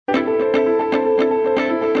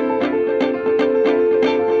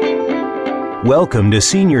Welcome to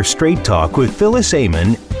Senior Straight Talk with Phyllis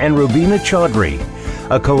Amon and Rubina Chaudhry,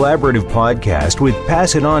 a collaborative podcast with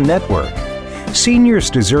Pass It On Network.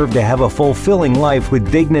 Seniors deserve to have a fulfilling life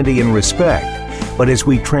with dignity and respect, but as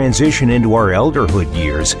we transition into our elderhood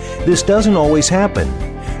years, this doesn't always happen.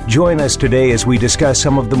 Join us today as we discuss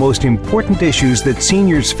some of the most important issues that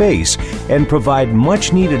seniors face and provide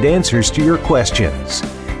much-needed answers to your questions.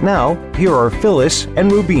 Now, here are Phyllis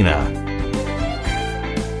and Rubina.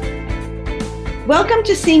 Welcome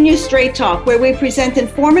to Senior Straight Talk, where we present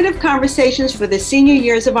informative conversations for the senior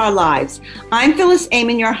years of our lives. I'm Phyllis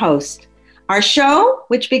Amon, your host. Our show,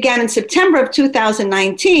 which began in September of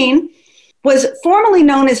 2019, was formerly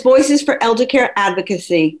known as Voices for Eldercare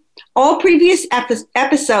Advocacy. All previous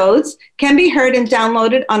episodes can be heard and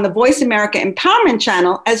downloaded on the Voice America Empowerment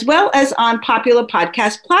channel, as well as on popular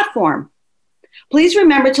podcast platform. Please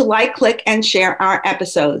remember to like, click, and share our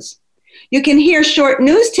episodes. You can hear short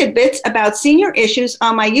news tidbits about senior issues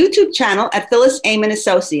on my YouTube channel at Phyllis Amon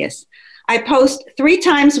Associates. I post 3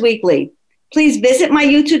 times weekly. Please visit my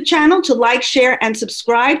YouTube channel to like, share, and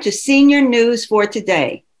subscribe to Senior News for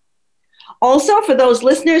Today. Also, for those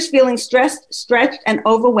listeners feeling stressed, stretched, and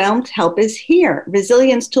overwhelmed, help is here.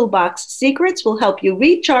 Resilience Toolbox Secrets will help you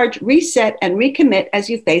recharge, reset, and recommit as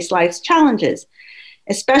you face life's challenges,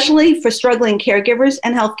 especially for struggling caregivers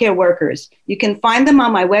and healthcare workers. You can find them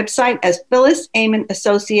on my website as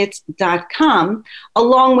phyllisamonassociates.com,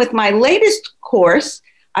 along with my latest course,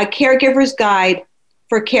 A Caregiver's Guide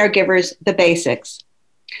for Caregivers, The Basics.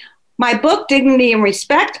 My book, Dignity and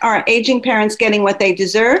Respect, Are Aging Parents Getting What They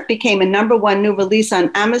Deserve, became a #1 new release on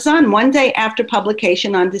Amazon one day after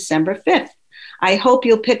publication on December 5th. I hope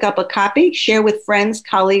you'll pick up a copy, share with friends,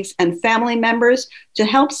 colleagues, and family members to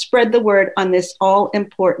help spread the word on this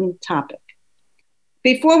all-important topic.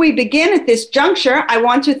 Before we begin at this juncture, I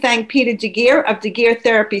want to thank Peter DeGeer of DeGeer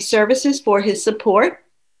Therapy Services for his support.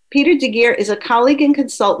 Peter DeGeer is a colleague and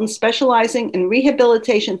consultant specializing in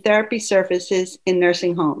rehabilitation therapy services in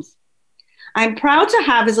nursing homes. I'm proud to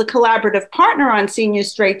have as a collaborative partner on Senior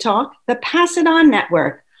Straight Talk, the Pass It On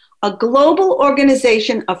Network, a global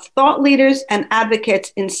organization of thought leaders and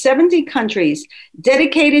advocates in 70 countries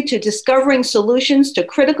dedicated to discovering solutions to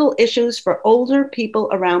critical issues for older people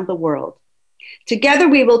around the world. Together,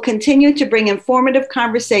 we will continue to bring informative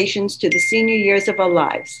conversations to the senior years of our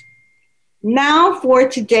lives. Now for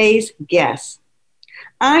today's guest.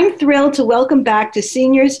 I'm thrilled to welcome back to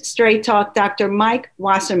Seniors Straight Talk Dr. Mike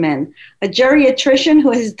Wasserman, a geriatrician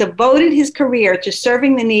who has devoted his career to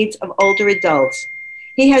serving the needs of older adults.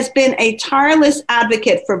 He has been a tireless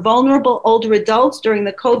advocate for vulnerable older adults during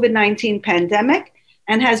the COVID-19 pandemic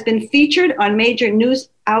and has been featured on major news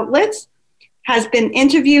outlets, has been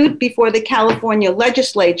interviewed before the California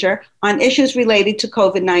legislature on issues related to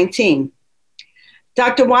COVID-19.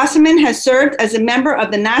 Dr. Wasserman has served as a member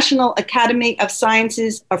of the National Academy of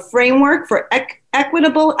Sciences, a framework for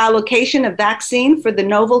equitable allocation of vaccine for the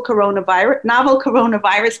novel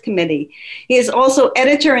coronavirus committee. He is also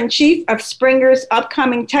editor-in-chief of Springer's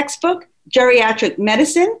upcoming textbook, Geriatric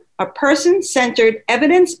Medicine, a person-centered,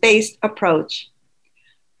 evidence-based approach.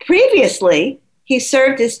 Previously, he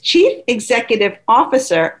served as chief executive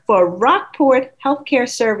officer for Rockport Healthcare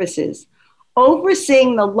Services,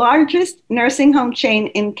 overseeing the largest nursing home chain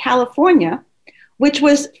in California, which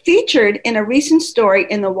was featured in a recent story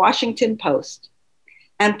in the Washington Post.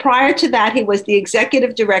 And prior to that, he was the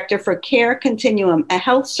executive director for Care Continuum, a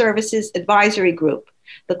health services advisory group,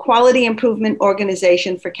 the quality improvement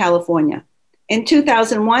organization for California. In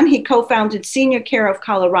 2001, he co-founded Senior Care of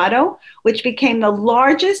Colorado, which became the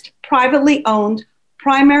largest privately owned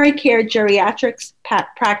primary care geriatrics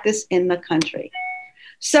practice in the country.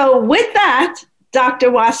 So with that,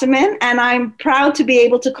 Dr. Wasserman, and I'm proud to be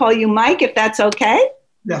able to call you Mike, if that's okay.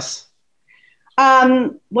 Yes.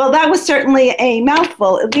 Well, that was certainly a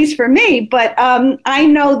mouthful, at least for me, but I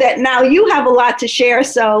know that now you have a lot to share,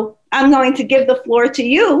 so I'm going to give the floor to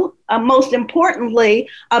you, most importantly,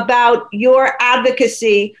 about your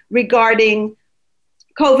advocacy regarding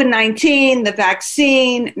COVID-19, the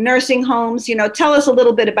vaccine, nursing homes. Tell us a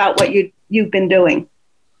little bit about what you've been doing.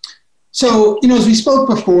 So, as we spoke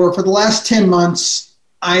before, for the last 10 months,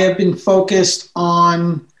 I have been focused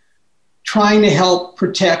on trying to help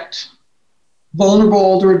protect vulnerable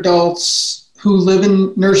older adults who live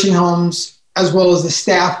in nursing homes, as well as the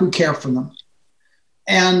staff who care for them.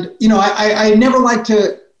 And, I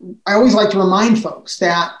always like to remind folks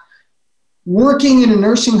that working in a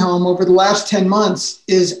nursing home over the last 10 months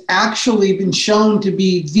is actually been shown to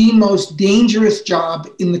be the most dangerous job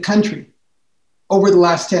in the country over the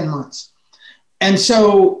last 10 months. And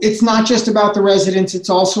so it's not just about the residents, it's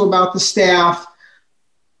also about the staff.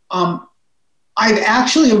 I've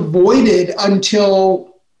actually avoided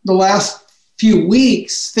until the last few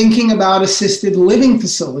weeks thinking about assisted living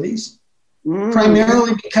facilities,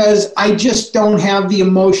 primarily because I just don't have the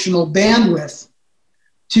emotional bandwidth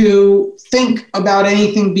to think about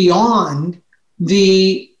anything beyond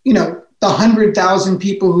the 100,000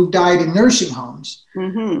 people who've died in nursing homes.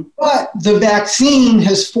 Mm-hmm. But the vaccine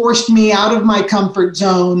has forced me out of my comfort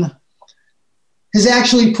zone, has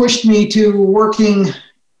actually pushed me to working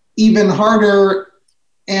even harder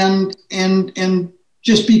and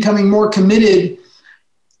just becoming more committed.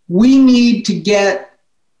 We need to get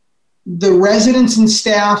the residents and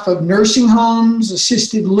staff of nursing homes,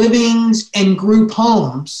 assisted livings, and group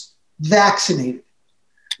homes vaccinated.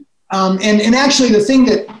 And actually the thing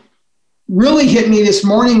that really hit me this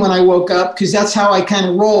morning when I woke up, because that's how I kind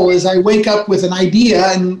of roll, is I wake up with an idea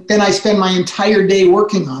and then I spend my entire day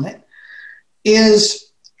working on it,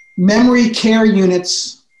 is memory care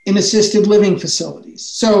units in assisted living facilities.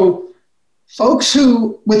 So folks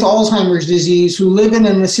with Alzheimer's disease who live in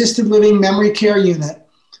an assisted living memory care unit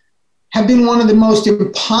have been one of the most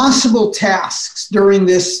impossible tasks during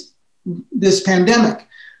this pandemic.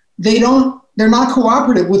 They're not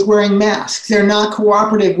cooperative with wearing masks. They're not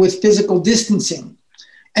cooperative with physical distancing.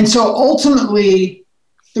 And so ultimately,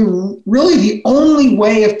 really the only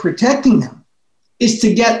way of protecting them is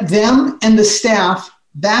to get them and the staff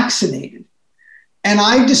vaccinated. And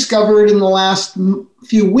I've discovered in the last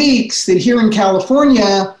few weeks that here in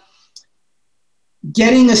California,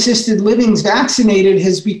 getting assisted livings vaccinated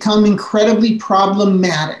has become incredibly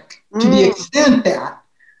problematic to the extent that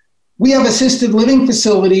we have assisted living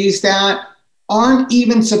facilities that aren't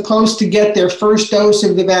even supposed to get their first dose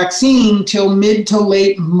of the vaccine till mid to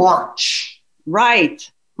late March. Right.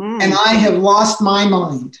 And I have lost my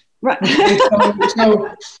mind. Right. And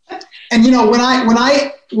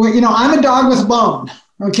I'm a dog with a bone.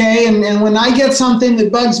 Okay. And when I get something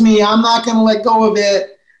that bugs me, I'm not going to let go of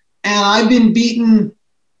it. And I've been beating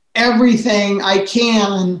everything I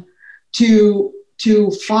can to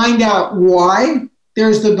find out why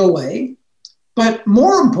there's the delay. But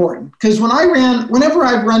more important, because whenever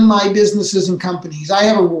I've run my businesses and companies, I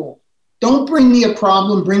have a rule. Don't bring me a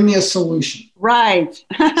problem, bring me a solution. Right.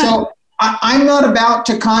 So I'm not about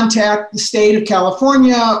to contact the state of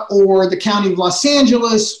California or the county of Los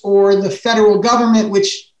Angeles or the federal government,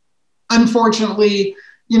 which unfortunately,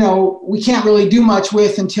 we can't really do much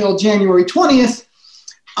with until January 20th.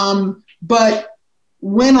 But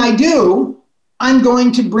when I do, I'm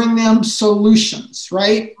going to bring them solutions,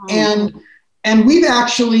 right? And we've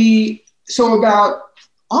actually, so about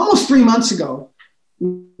almost 3 months ago,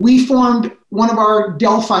 we formed one of our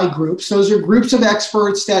Delphi groups. Those are groups of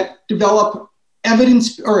experts that develop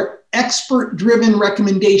evidence or expert-driven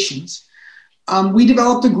recommendations. We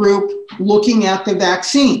developed a group looking at the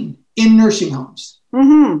vaccine in nursing homes.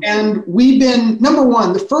 Mm-hmm. And we've been, number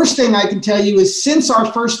one, the first thing I can tell you is since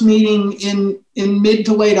our first meeting in mid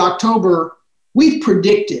to late October, we've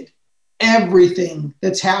predicted everything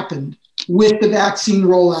that's happened with the vaccine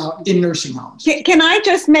rollout in nursing homes. Can I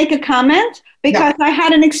just make a comment? Because I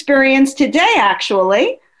had an experience today,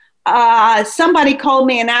 actually. Somebody called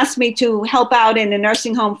me and asked me to help out in a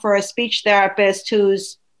nursing home for a speech therapist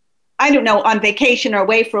who's, on vacation or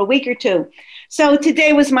away for a week or two. So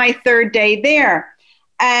today was my third day there.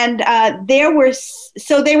 And they were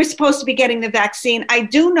supposed to be getting the vaccine. I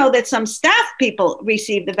do know that some staff people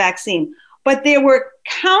received the vaccine, but there were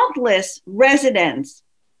countless residents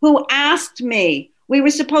who asked me, we were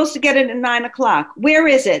supposed to get it at 9:00. Where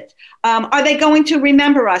is it? Are they going to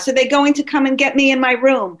remember us? Are they going to come and get me in my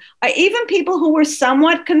room? Even people who were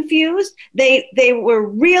somewhat confused, they were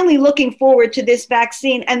really looking forward to this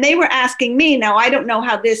vaccine. And they were asking me, now I don't know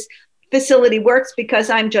how this facility works because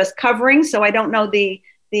I'm just covering, so I don't know the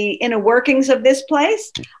inner workings of this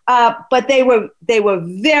place. But they were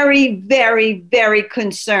very, very, very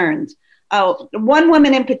concerned. One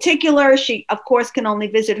woman in particular, she, of course, can only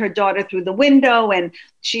visit her daughter through the window, and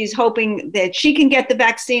she's hoping that she can get the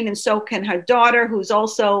vaccine, and so can her daughter, who's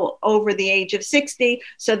also over the age of 60,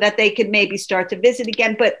 so that they could maybe start to visit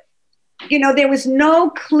again. But, there was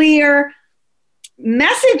no clear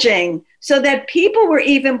messaging so that people were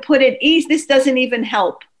even put at ease. This doesn't even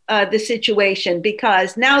help the situation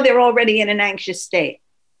because now they're already in an anxious state.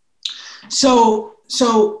 So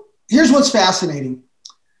here's what's fascinating.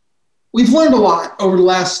 We've learned a lot over the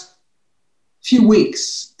last few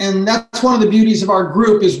weeks, and that's one of the beauties of our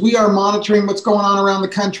group is we are monitoring what's going on around the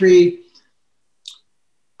country.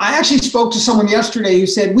 I actually spoke to someone yesterday who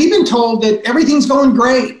said, we've been told that everything's going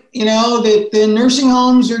great, that the nursing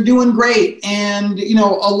homes are doing great, and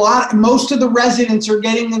most of the residents are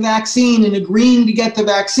getting the vaccine and agreeing to get the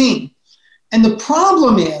vaccine. And the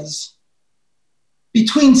problem is,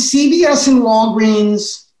 between CVS and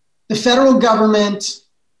Walgreens, the federal government,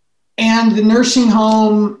 and the nursing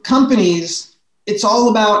home companies, it's all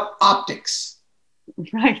about optics.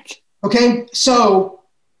 Right. Okay, so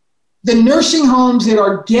the nursing homes that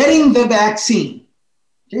are getting the vaccine,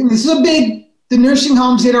 okay, this is the nursing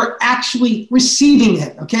homes that are actually receiving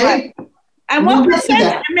it, okay? Right. And what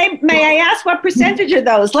percentage, may I ask what percentage of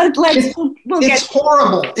those? It's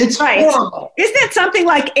horrible. It's horrible. Isn't it something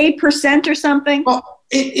like 8% or something? Well,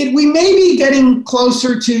 we may be getting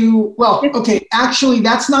closer to, actually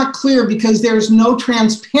that's not clear because there's no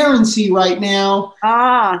transparency right now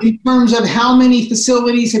in terms of how many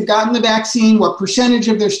facilities have gotten the vaccine, what percentage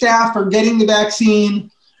of their staff are getting the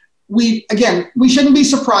vaccine. We shouldn't be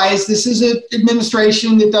surprised. This is an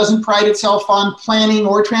administration that doesn't pride itself on planning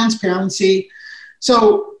or transparency.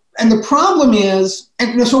 So, and the problem is,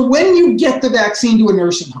 so when you get the vaccine to a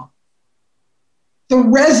nursing home, the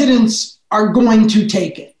residents are going to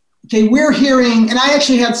take it. Okay, we're hearing, and I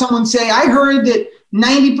actually had someone say, I heard that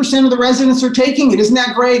 90% of the residents are taking it. Isn't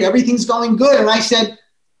that great? Everything's going good. And I said,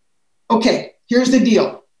 okay, here's the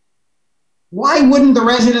deal. Why wouldn't the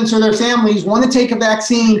residents or their families want to take a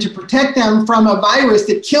vaccine to protect them from a virus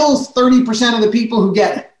that kills 30% of the people who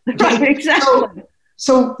get it? Okay? Right, exactly.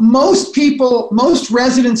 So most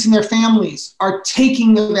residents and their families are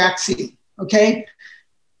taking the vaccine, okay?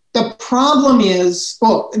 The problem is,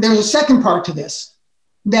 there's a second part to this.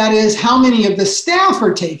 That is how many of the staff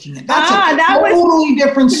are taking it. That's a totally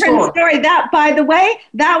different story. That, by the way,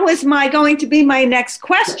 that was going to be my next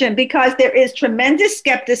question, because there is tremendous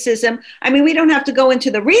skepticism. I mean, we don't have to go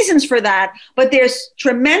into the reasons for that, but there's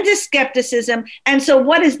tremendous skepticism. And so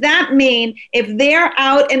what does that mean if they're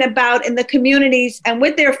out and about in the communities and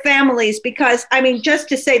with their families? Because, I mean, just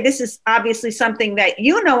to say, this is obviously something that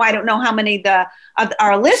I don't know how many of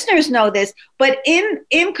our listeners know this, but in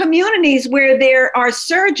communities where there are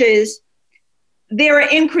surges, there are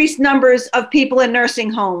increased numbers of people in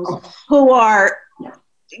nursing homes who are,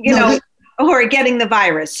 who are getting the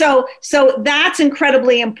virus. So that's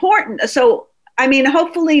incredibly important. So, I mean,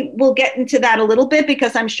 hopefully we'll get into that a little bit,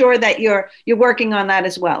 because I'm sure that you're working on that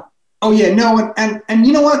as well. Oh yeah, no, and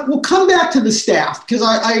you know what? We'll come back to the staff, because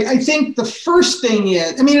I think the first thing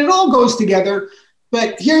is, I mean, it all goes together,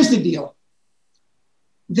 but here's the deal.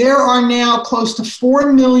 There are now close to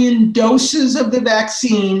 4 million doses of the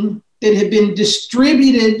vaccine that have been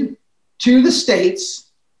distributed to the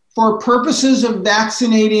states for purposes of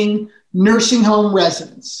vaccinating nursing home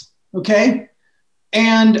residents. Okay.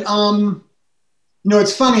 And,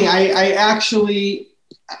 it's funny. I actually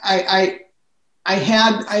have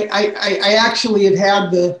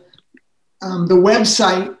had the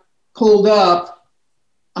website pulled up.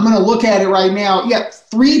 I'm going to look at it right now. Yeah.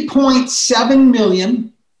 3.7 million.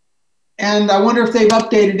 And I wonder if they've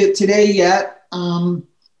updated it today yet.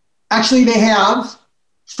 Actually, they have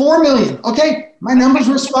 4 million. Okay, my numbers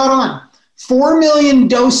were spot on. 4 million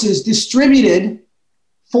doses distributed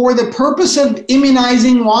for the purpose of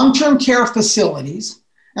immunizing long-term care facilities.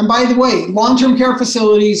 And by the way, long-term care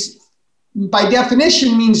facilities, by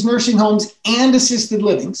definition, means nursing homes and assisted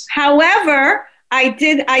livings. However,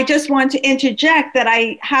 I just want to interject that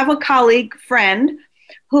I have a colleague, friend,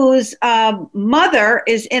 whose mother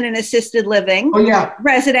is in an assisted living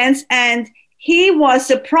residence, and he was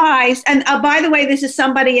surprised. And by the way, this is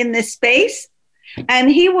somebody in this space, and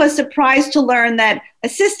he was surprised to learn that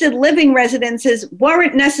assisted living residences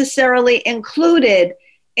weren't necessarily included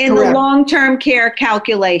in the long-term care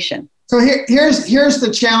calculation. So here's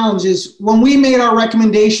the challenge: is when we made our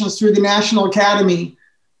recommendations through the National Academy,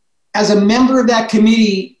 as a member of that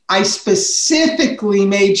committee, I specifically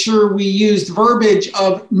made sure we used verbiage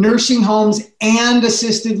of nursing homes and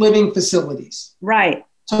assisted living facilities. Right.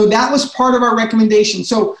 So that was part of our recommendation.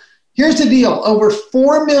 So here's the deal. Over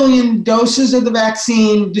 4 million doses of the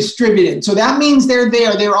vaccine distributed. So that means they're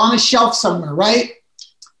there. They're on a shelf somewhere, right?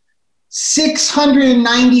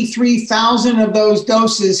 693,000 of those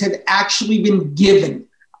doses have actually been given.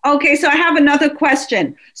 Okay, so I have another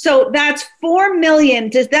question. So that's 4 million.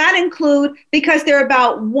 Does that include, because there are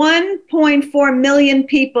about 1.4 million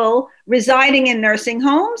people residing in nursing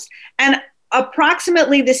homes and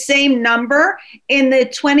approximately the same number in the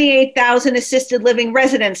 28,000 assisted living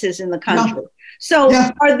residences in the country? No. So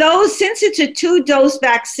are those, since it's a 2-dose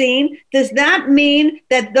vaccine, does that mean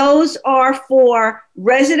that those are for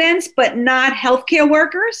residents but not healthcare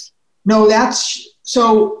workers? No,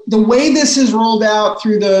 so the way this is rolled out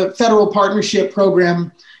through the federal partnership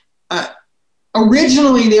program,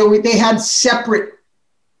 originally they had separate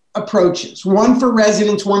approaches, one for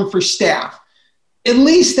residents, one for staff. at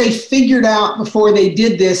least they figured out before they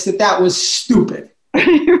did this that was stupid.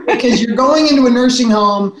 Because you're going into a nursing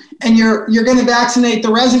home and you're going to vaccinate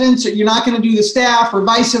the residents, or you're not going to do the staff, or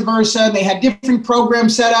vice versa. They had different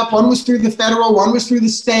programs set up. One was through the federal, one was through the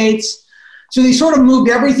states. So they sort of moved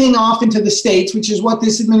everything off into the states, which is what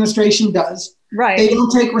this administration does. Right. They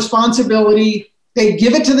don't take responsibility. They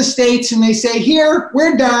give it to the states and they say, here,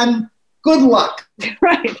 we're done. Good luck.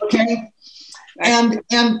 Right. Okay. Right.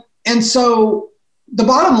 And so the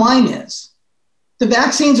bottom line is the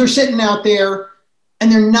vaccines are sitting out there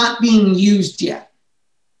and they're not being used yet.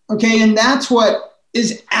 Okay. And that's what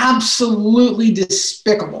is absolutely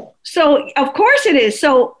despicable. So of course it is.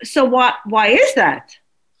 So why is that?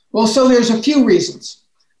 Well, so there's a few reasons.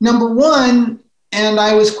 Number one, and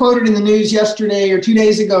I was quoted in the news yesterday or 2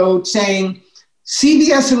 days ago saying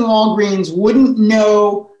CVS and Walgreens wouldn't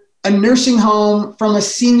know a nursing home from a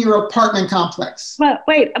senior apartment complex. Well,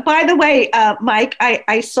 wait, by the way, Mike,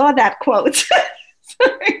 I saw that quote.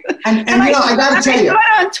 and I got to tell you, I saw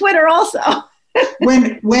it on Twitter also.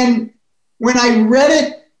 when I read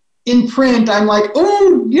it in print, I'm like,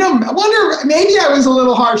 oh, I wonder, maybe I was a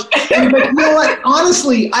little harsh. But you know what?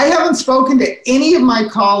 Honestly, I haven't spoken to any of my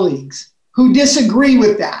colleagues who disagree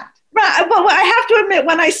with that. Right. Well, I have to admit,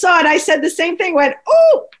 when I saw it, I said the same thing. Went,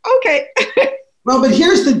 oh, okay. Well, but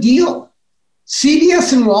here's the deal.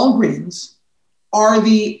 CVS and Walgreens are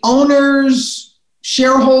the owners,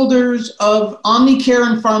 shareholders of Omnicare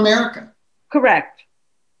and PharMerica. Correct.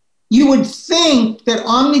 You would think that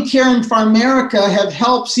Omnicare and PharMerica have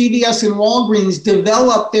helped CVS and Walgreens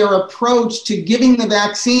develop their approach to giving the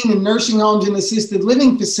vaccine in nursing homes and assisted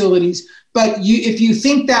living facilities. But if you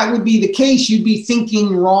think that would be the case, you'd be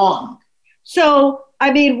thinking wrong. So,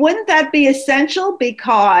 I mean, wouldn't that be essential?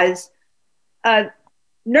 Because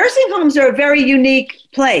nursing homes are a very unique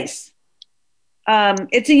place.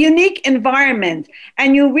 It's a unique environment,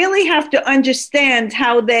 and you really have to understand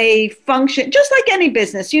how they function. Just like any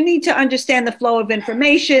business, you need to understand the flow of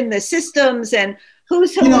information, the systems, and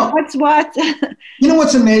who's who, what's what. You know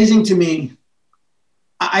what's amazing to me?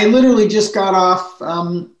 I literally just got off.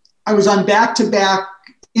 I was on back-to-back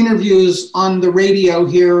interviews on the radio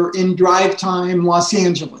here in drive time, Los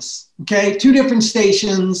Angeles. Okay, 2 different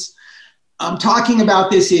stations talking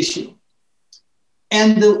about this issue.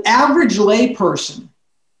 And the average layperson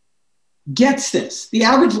gets this. The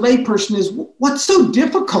average layperson is, what's so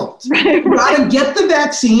difficult? Right. You got to get the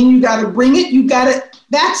vaccine. You got to bring it. You got to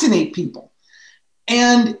vaccinate people.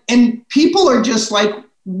 And people are just like,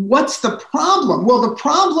 what's the problem? Well, the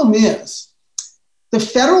problem is the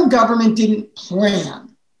federal government didn't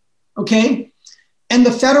plan, okay? And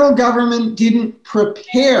the federal government didn't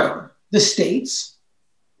prepare the states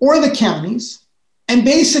or the counties. And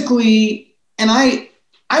basically, and I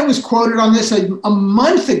was quoted on this a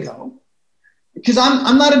month ago, because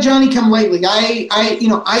I'm not a Johnny-come-lately.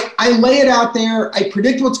 I lay it out there. I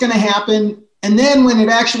predict what's going to happen, and then when it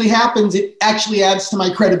actually happens, it actually adds to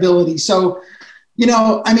my credibility. So,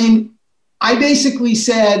 I basically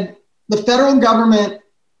said the federal government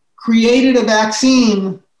created a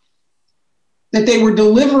vaccine that they were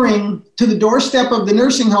delivering to the doorstep of the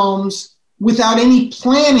nursing homes without any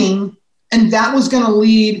planning, and that was going to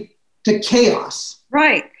lead to chaos.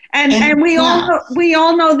 Right. And we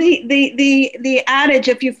all know the adage,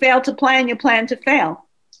 if you fail to plan, you plan to fail.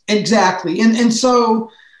 Exactly. And so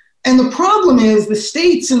the problem is the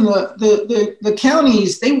states and the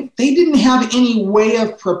counties, they didn't have any way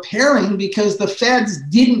of preparing because the feds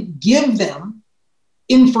didn't give them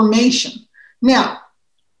information. Now,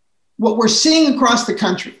 what we're seeing across the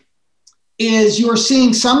country is you're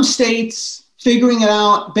seeing some states figuring it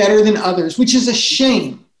out better than others, which is a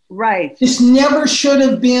shame. Right. This never should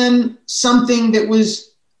have been something that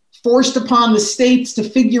was forced upon the states to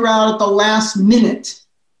figure out at the last minute.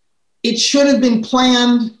 It should have been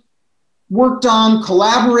planned, worked on,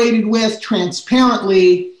 collaborated with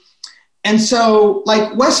transparently. And so,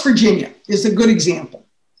 like, West Virginia is a good example.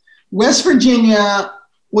 West Virginia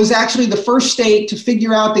was actually the first state to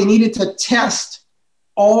figure out they needed to test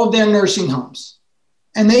all of their nursing homes.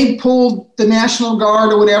 And they pulled the National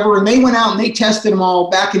Guard or whatever, and they went out and they tested them all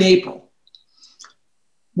back in April.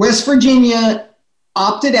 West Virginia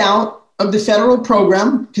opted out of the federal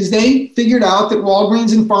program because they figured out that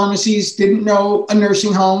Walgreens and pharmacies didn't know a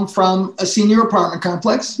nursing home from a senior apartment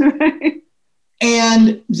complex.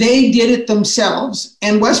 And they did it themselves.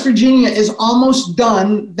 And West Virginia is almost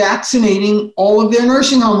done vaccinating all of their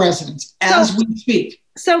nursing home residents as we speak.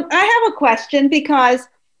 So I have a question, because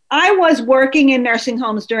I was working in nursing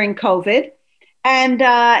homes during COVID, and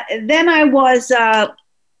then I was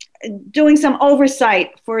doing some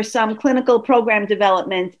oversight for some clinical program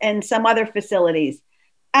development and some other facilities.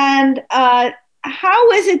 And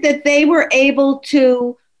how is it that they were able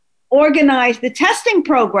to organize the testing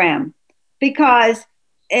program? Because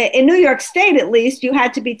in New York State, at least, you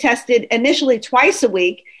had to be tested initially twice a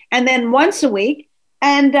week and then once a week.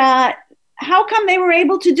 And how come they were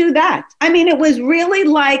able to do that? I mean, it was really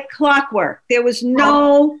like clockwork. There was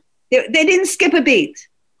they didn't skip a beat.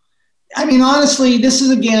 I mean, honestly, this is,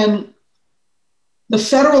 again, the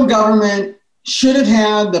federal government should have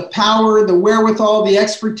had the power, the wherewithal, the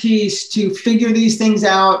expertise to figure these things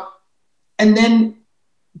out and then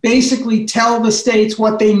basically tell the states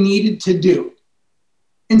what they needed to do.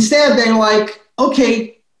 Instead, they're like,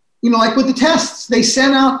 okay, like with the tests, they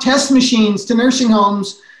sent out test machines to nursing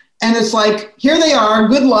homes, and it's like, here they are,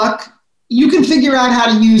 good luck. You can figure out how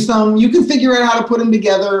to use them. You can figure out how to put them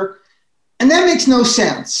together. And that makes no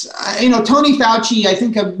sense. Tony Fauci, I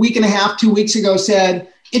think a week and a half, 2 weeks ago, said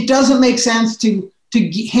it doesn't make sense to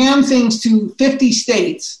hand things to 50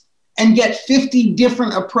 states and get 50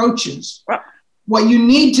 different approaches. What you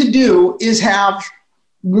need to do is have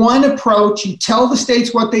one approach. You tell the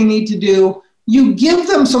states what they need to do. You give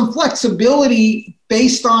them some flexibility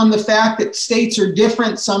based on the fact that states are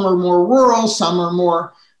different. Some are more rural, some are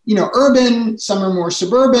more, urban, some are more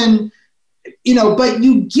suburban, but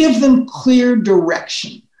you give them clear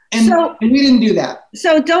direction. And we didn't do that.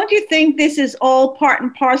 So don't you think this is all part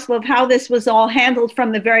and parcel of how this was all handled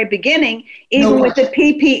from the very beginning, even with the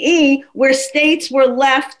PPE, where states were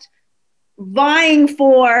left vying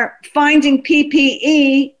for finding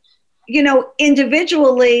PPE,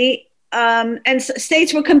 individually, and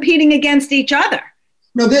states were competing against each other?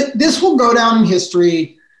 No, this will go down in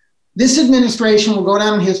history. This administration will go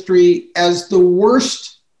down in history as the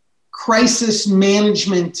worst crisis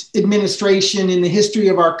management administration in the history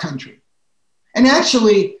of our country. And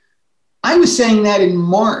actually, I was saying that in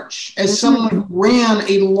March as someone who ran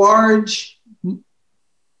a large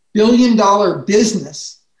billion-dollar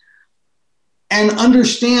business and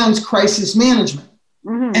understands crisis management.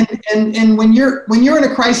 And when you're in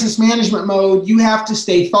a crisis management mode, you have to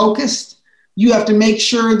stay focused. You have to make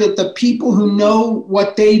sure that the people who know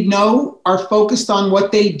what they know are focused on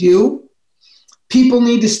what they do. People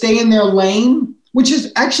need to stay in their lane, which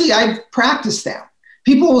is actually, I've practiced that.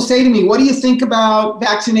 People will say to me, what do you think about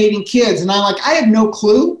vaccinating kids? And I'm like, I have no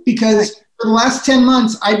clue, because for the last 10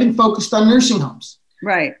 months, I've been focused on nursing homes.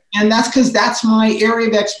 Right. And that's because that's my area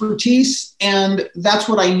of expertise, and that's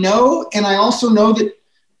what I know. And I also know that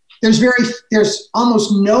there's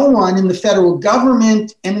almost no one in the federal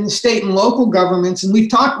government and in the state and local governments, and we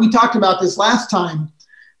talked about this last time,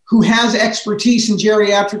 who has expertise in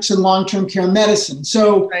geriatrics and long-term care medicine.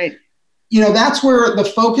 So, that's where the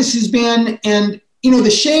focus has been. And,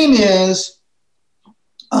 the shame is,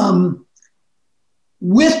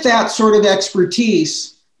 with that sort of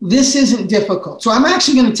expertise, this isn't difficult. So I'm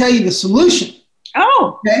actually going to tell you the solution.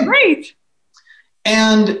 Oh, okay? Great.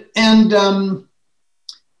 And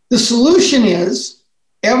the solution is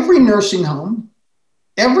every nursing home,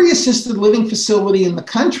 every assisted living facility in the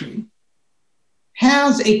country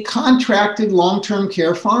has a contracted long-term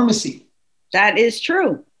care pharmacy. That is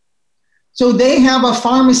true. So they have a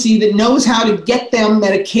pharmacy that knows how to get them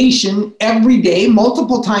medication every day,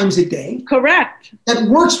 multiple times a day. Correct. That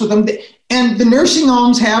works with them. And the nursing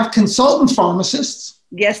homes have consultant pharmacists.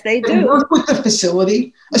 Yes, they do. Work with the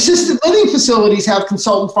facility. Assisted living facilities have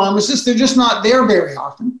consultant pharmacists. They're just not there very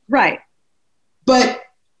often. Right. But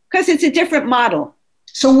because it's a different model.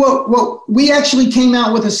 So what we actually came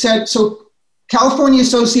out with so California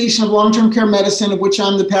Association of Long-Term Care Medicine, of which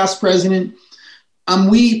I'm the past president,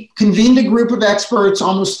 we convened a group of experts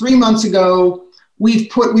almost 3 months ago. We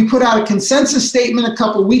put out a consensus statement a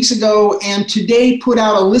couple of weeks ago, and today put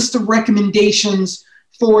out a list of recommendations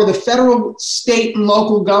for the federal, state, and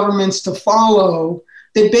local governments to follow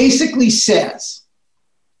that basically says,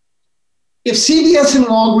 if CVS and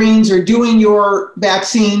Walgreens are doing your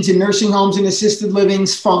vaccines in nursing homes and assisted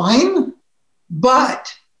livings, fine,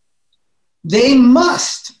 but they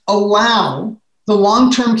must allow the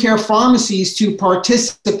long-term care pharmacies to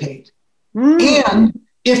participate. And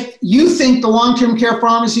if you think the long-term care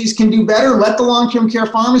pharmacies can do better, let the long-term care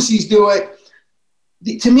pharmacies do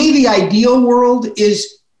it. To me, the ideal world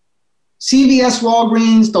is CVS,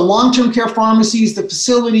 Walgreens, the long-term care pharmacies, the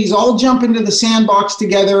facilities all jump into the sandbox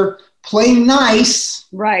together, play nice.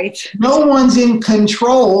 Right. No one's in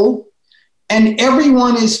control, and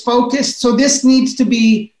everyone is focused. So this needs to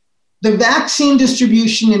be the vaccine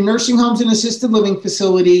distribution in nursing homes and assisted living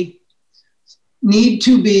facility need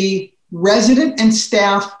to be resident and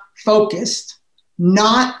staff focused,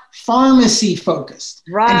 not pharmacy focused.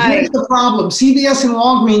 Right. And here's the problem. CVS and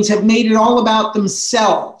Walgreens have made it all about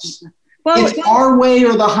themselves. Well, it's our way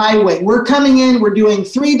or the highway. We're coming in, we're doing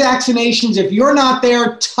 3 vaccinations. If you're not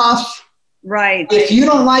there, tough. Right. If you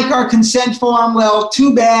don't like our consent form, well,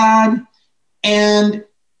 too bad. And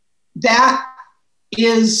that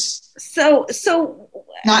is so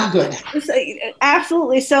not good.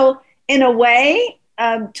 Absolutely. So in a way,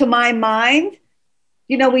 to my mind,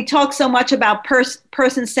 we talk so much about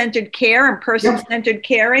person-centered care and person-centered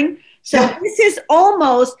caring. So this is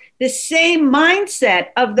almost the same mindset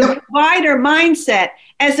of the provider mindset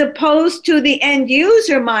as opposed to the end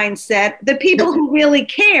user mindset, the people who really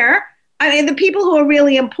care. I mean, the people who are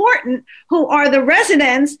really important, who are the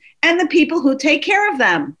residents and the people who take care of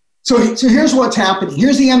them. So here's what's happening.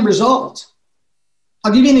 Here's the end result.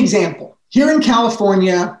 I'll give you an example. Here in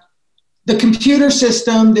California, the computer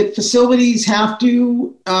system that facilities have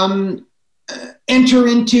to enter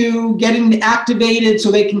into, getting activated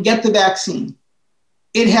so they can get the vaccine,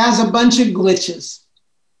 it has a bunch of glitches.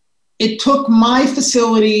 It took my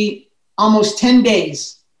facility almost 10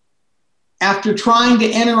 days after trying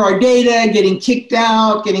to enter our data, getting kicked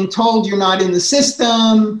out, getting told you're not in the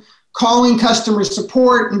system, calling customer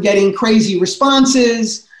support and getting crazy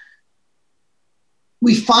responses.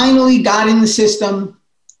 We finally got in the system.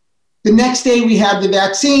 The next day we had the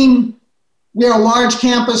vaccine. We're a large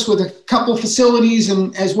campus with a couple facilities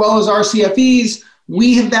and as well as RCFEs.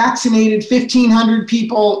 We have vaccinated 1,500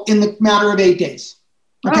 people in the matter of 8 days.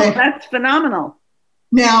 Okay? Oh, that's phenomenal.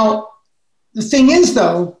 Now, the thing is,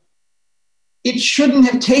 though, it shouldn't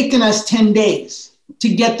have taken us 10 days to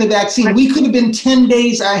get the vaccine. Right. We could have been 10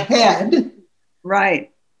 days ahead.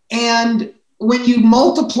 Right. And when you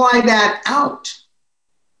multiply that out,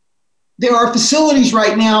 there are facilities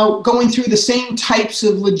right now going through the same types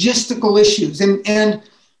of logistical issues. And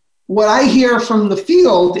what I hear from the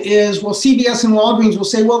field is, well, CVS and Walgreens will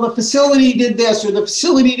say, well, the facility did this or the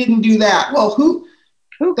facility didn't do that. Well,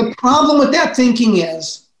 the problem with that thinking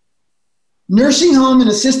is nursing home and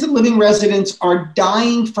assisted living residents are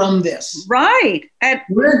dying from this. Right.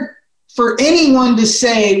 For anyone to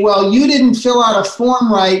say, well, you didn't fill out a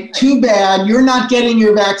form right, too bad, you're not getting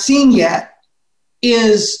your vaccine yet,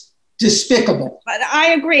 is despicable. But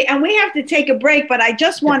I agree. And we have to take a break, but I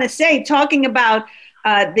just want to say, talking about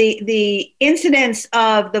the incidence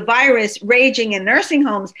of the virus raging in nursing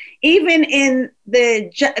homes, even in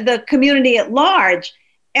the community at large,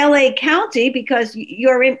 LA County, because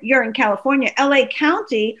you're in California, LA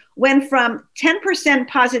County went from 10%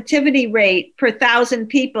 positivity rate per 1,000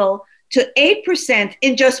 people to 8%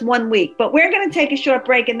 in just 1 week. But we're going to take a short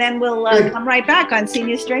break and then we'll come right back on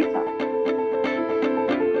Senior Straight Talk.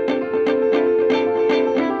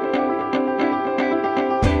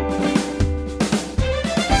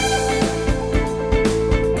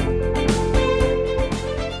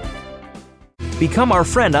 Become our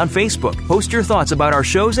friend on Facebook. Post your thoughts about our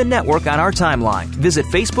shows and network on our timeline. Visit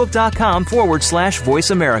facebook.com/Voice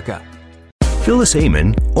America. Phyllis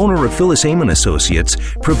Amon, owner of Phyllis Amon Associates,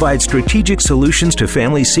 provides strategic solutions to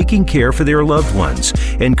families seeking care for their loved ones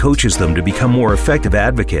and coaches them to become more effective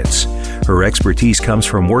advocates. Her expertise comes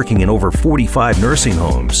from working in over 45 nursing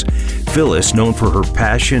homes. Phyllis, known for her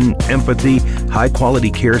passion, empathy,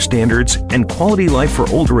 high-quality care standards, and quality life for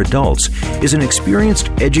older adults, is an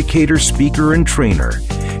experienced educator, speaker, and trainer.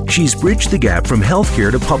 She's bridged the gap from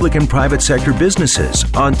healthcare to public and private sector businesses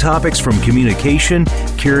on topics from communication,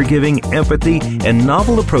 caregiving, empathy, and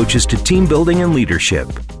novel approaches to team building and leadership.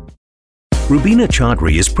 Rubina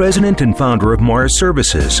Chaudhry is president and founder of Mars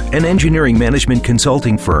Services, an engineering management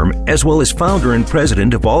consulting firm, as well as founder and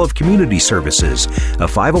president of Olive Community Services, a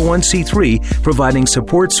 501c3 providing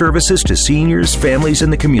support services to seniors, families,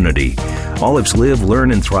 and the community. Olive's Live,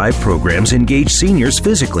 Learn, and Thrive programs engage seniors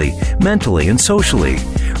physically, mentally, and socially.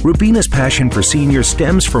 Rubina's passion for seniors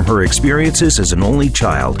stems from her experiences as an only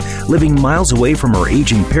child, living miles away from her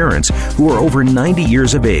aging parents who are over 90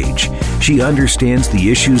 years of age. She understands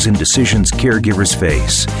the issues and decisions caregivers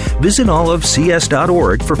face. Visit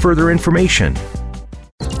olivecs.org for further information.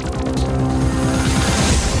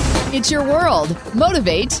 It's your world.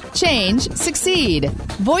 Motivate, change, succeed.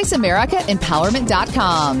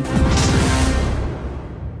 VoiceAmericaEmpowerment.com.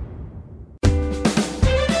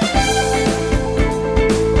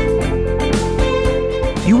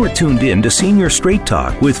 You are tuned in to Senior Straight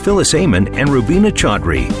Talk with Phyllis Amon and Rubina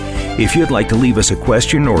Chaudhry. If you'd like to leave us a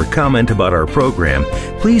question or comment about our program,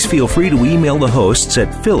 please feel free to email the hosts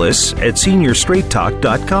at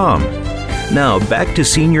phyllis@seniorstraighttalk.com. Now back to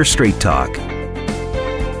Senior Straight Talk.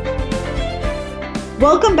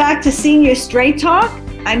 Welcome back to Senior Straight Talk.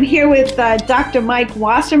 I'm here with Dr. Mike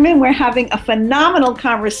Wasserman. We're having a phenomenal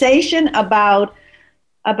conversation about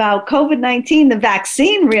COVID-19, the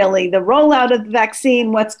vaccine, really, the rollout of the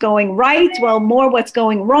vaccine, what's going right, well, more what's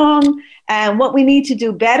going wrong, and what we need to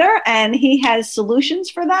do better. And he has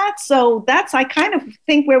solutions for that. So that's, I kind of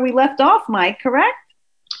think, where we left off, Mike, correct?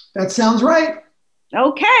 That sounds right.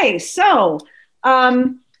 Okay. So,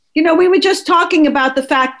 we were just talking about the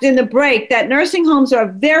fact in the break that nursing homes are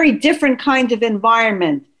a very different kind of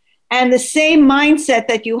environment. And the same mindset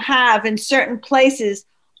that you have in certain places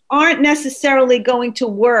aren't necessarily going to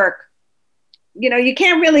work. You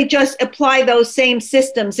can't really just apply those same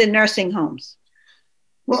systems in nursing homes.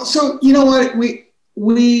 Well, so you know what,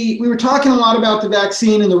 we were talking a lot about the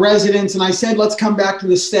vaccine and the residents, and I said, let's come back to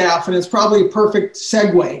the staff, and it's probably a perfect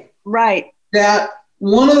segue. Right. That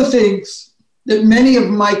one of the things that many of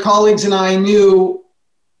my colleagues and I knew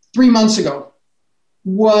 3 months ago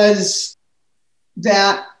was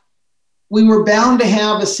that we were bound to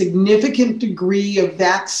have a significant degree of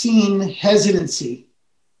vaccine hesitancy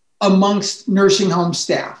amongst nursing home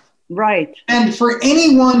staff. Right. And for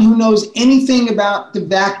anyone who knows anything about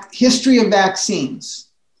the history of vaccines,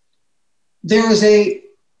 there is a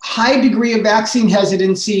high degree of vaccine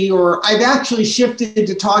hesitancy, or I've actually shifted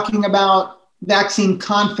to talking about vaccine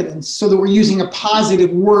confidence so that we're using a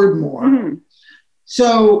positive word more. Mm-hmm.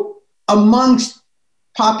 So amongst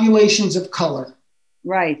populations of color.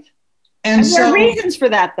 Right. And there are reasons for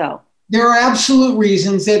that, though. There are absolute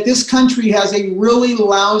reasons that this country has a really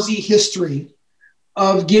lousy history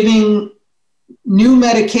of giving new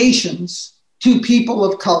medications to people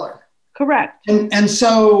of color. Correct. And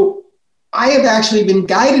so I have actually been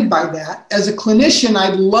guided by that. As a clinician,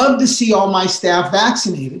 I'd love to see all my staff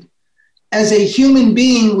vaccinated. As a human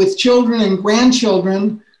being with children and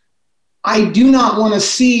grandchildren, I do not want to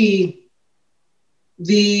see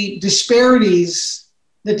the disparities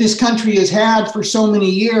that this country has had for so many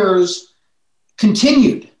years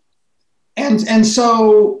continued. And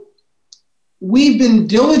so we've been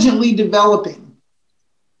diligently developing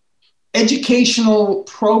educational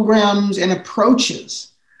programs and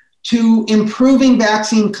approaches to improving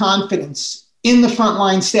vaccine confidence in the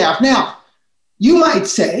frontline staff. Now, you might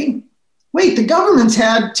say, wait, the government's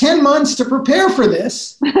had 10 months to prepare for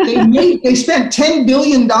this. They spent $10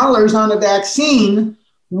 billion on a vaccine.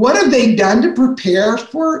 What have they done to prepare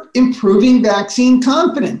for improving vaccine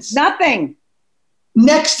confidence? Nothing.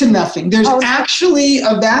 Next to nothing. There's actually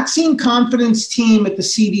a vaccine confidence team at the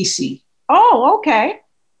CDC. Oh, okay.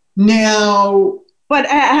 Now, but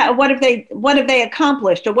what have they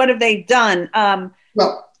accomplished, or what have they done?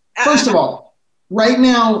 Well, first of all, right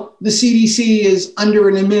now the CDC is under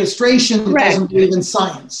an administration that doesn't believe in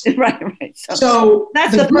science. Right. So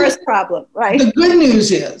that's the first problem, right? The good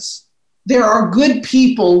news is there are good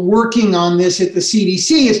people working on this at the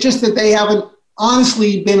CDC. It's just that they haven't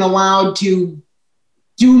honestly been allowed to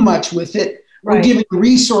do much with it, or given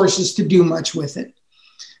resources to do much with it.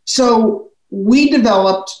 So we've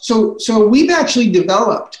actually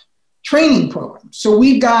developed training programs. So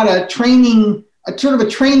we've got a train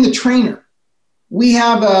the trainer. We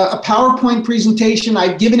have a PowerPoint presentation.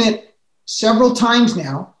 I've given it several times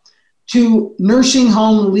now to nursing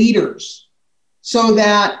home leaders so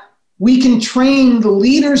that we can train the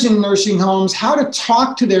leaders in nursing homes how to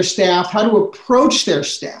talk to their staff, how to approach their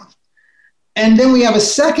staff. And then we have a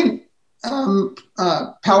second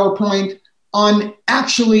PowerPoint on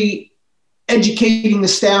actually educating the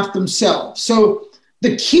staff themselves. So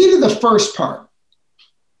the key to the first part,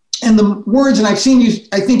 and the words, and I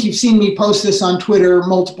think you've seen me post this on Twitter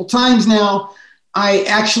multiple times now. I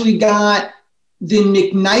actually got the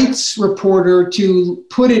McKnight's reporter to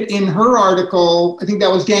put it in her article. I think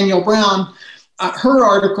that was Danielle Brown, her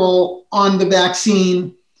article on the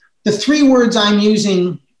vaccine. The 3 words I'm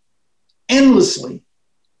using endlessly,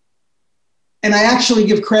 and I actually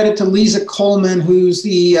give credit to Lisa Coleman, who's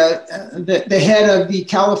the head of the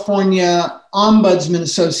California Ombudsman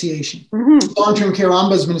Association, Long-Term Care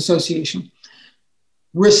Ombudsman Association.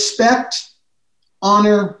 Respect,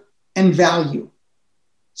 honor, and value.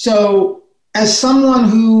 So as someone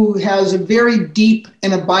who has a very deep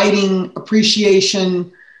and abiding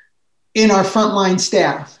appreciation in our frontline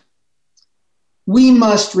staff, we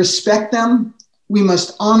must respect them, we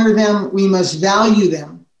must honor them, we must value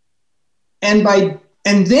them. And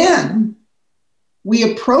then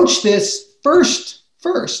we approach this first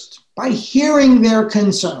by hearing their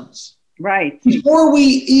concerns. Right. Before we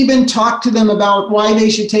even talk to them about why they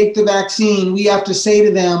should take the vaccine, we have to say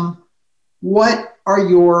to them, what are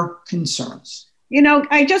your concerns?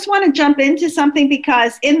 I just want to jump into something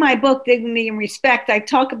because in my book, Dignity and Respect, I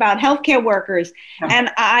talk about healthcare workers,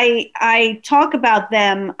 and I talk about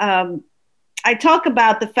them. I talk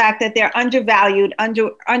about the fact that they're undervalued,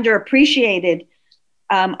 underappreciated,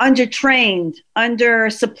 undertrained,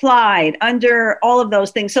 undersupplied, under all of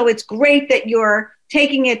those things. So it's great that you're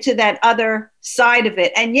taking it to that other side of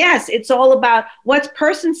it. And yes, it's all about what's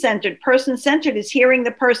person-centered. Person-centered is hearing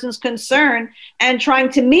the person's concern and trying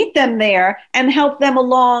to meet them there and help them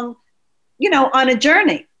along, on a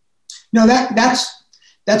journey. No,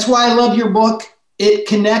 that's why I love your book. It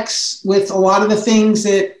connects with a lot of the things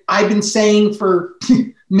that I've been saying for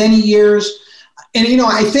many years. And,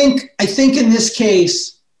 I think in this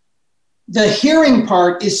case, the hearing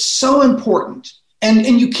part is so important. And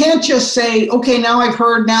you can't just say, okay, now I've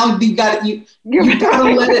heard, now you've got to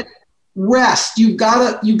let it rest. You've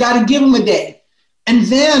got to give them a day. And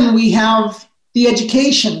then we have the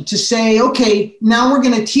education to say, okay, now we're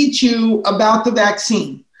going to teach you about the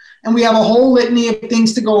vaccine. And we have a whole litany of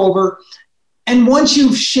things to go over. And once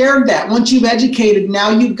you've shared that, once you've educated,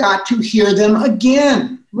 now you've got to hear them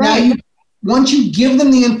again. Right. Once you give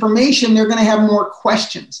them the information, they're going to have more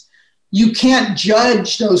questions. You can't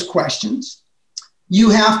judge those questions. You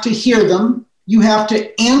have to hear them. You have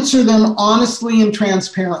to answer them honestly and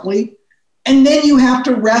transparently. And then you have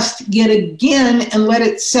to rest yet again and let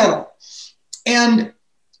it settle. And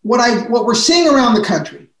what we're seeing around the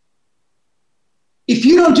country, if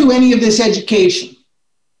you don't do any of this education,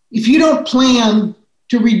 if you don't plan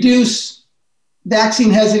to reduce vaccine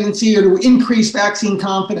hesitancy or to increase vaccine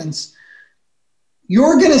confidence,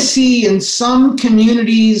 you're going to see in some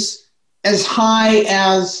communities as high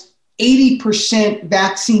as 80%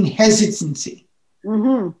 vaccine hesitancy.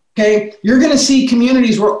 Mm-hmm. Okay. You're going to see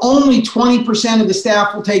communities where only 20% of the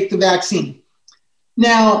staff will take the vaccine.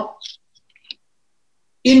 Now,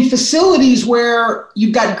 in facilities where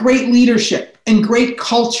you've got great leadership and great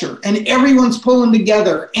culture and everyone's pulling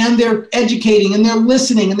together and they're educating and they're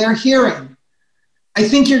listening and they're hearing, I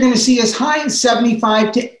think you're going to see as high as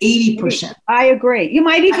 75 to 80%. I agree. You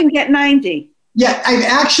might even get 90. Yeah. I've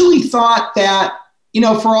actually thought that,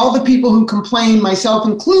 for all the people who complain, myself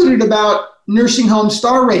included, about nursing home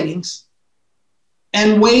star ratings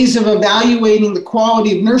and ways of evaluating the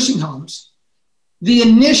quality of nursing homes, the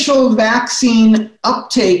initial vaccine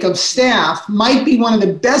uptake of staff might be one of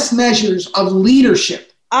the best measures of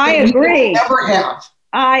leadership. I agree. We ever have.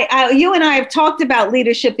 You and I have talked about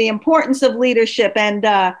leadership, the importance of leadership. And,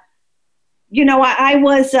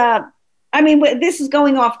 this is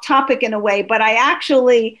going off topic in a way, but I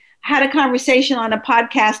actually had a conversation on a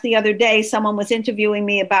podcast the other day. Someone was interviewing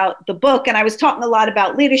me about the book, and I was talking a lot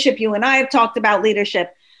about leadership. You and I have talked about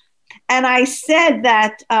leadership. And I said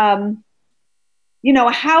that,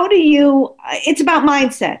 it's about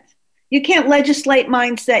mindset. You can't legislate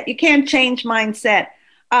mindset. You can't change mindset.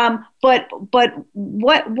 But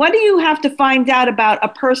what do you have to find out about a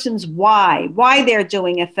person's why they're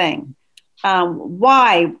doing a thing?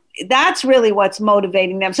 Why? That's really what's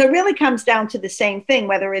motivating them. So it really comes down to the same thing,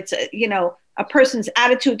 whether it's, a person's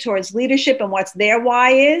attitude towards leadership and what's their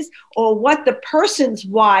why is, or what the person's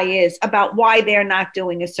why is about why they're not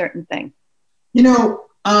doing a certain thing.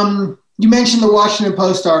 You mentioned the Washington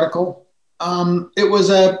Post article. It was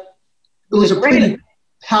a pretty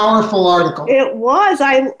powerful article. It was.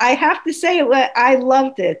 I have to say, I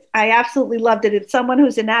loved it. I absolutely loved it. It's someone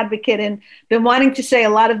who's an advocate and been wanting to say a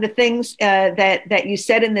lot of the things that you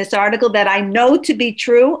said in this article that I know to be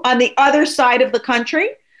true on the other side of the country.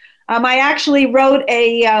 I actually wrote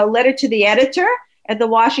a letter to the editor at the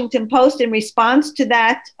Washington Post in response to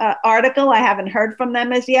that article. I haven't heard from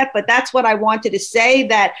them as yet, but that's what I wanted to say,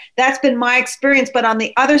 that's been my experience, but on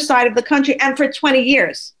the other side of the country and for 20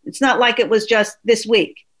 years. It's not like it was just this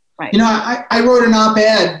week. Right. I wrote an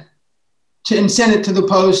op-ed and sent it to the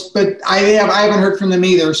Post, but I haven't heard from them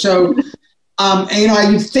either. So,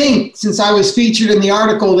 you'd think since I was featured in the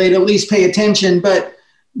article, they'd at least pay attention. But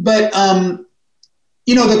the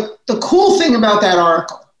cool thing about that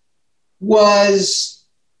article was,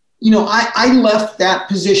 I left that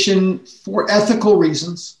position for ethical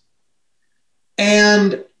reasons.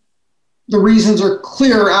 And the reasons are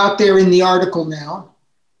clear out there in the article now.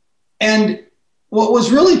 And what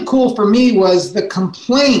was really cool for me was the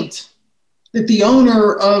complaint that the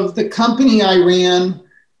owner of the company I ran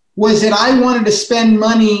was that I wanted to spend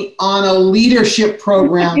money on a leadership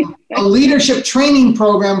program, a leadership training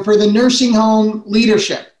program for the nursing home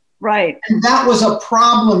leadership. Right. And that was a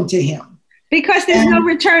problem to him. Because there's no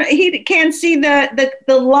return. He can't see the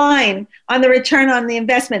line on the return on the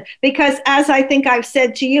investment. Because as I think I've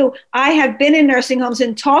said to you, I have been in nursing homes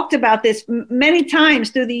and talked about this many times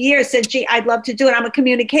through the years, said, gee, I'd love to do it. I'm a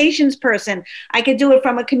communications person. I could do it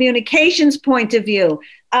from a communications point of view.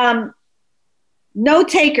 No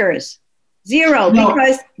takers. Zero. No.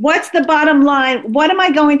 Because what's the bottom line? What am I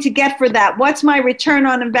going to get for that? What's my return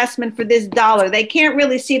on investment for this dollar? They can't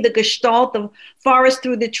really see the gestalt, the forest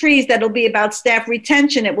through the trees. That'll be about staff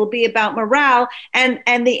retention. It will be about morale. And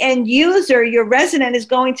the end user, your resident, is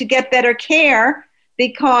going to get better care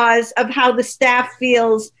because of how the staff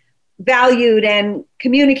feels valued and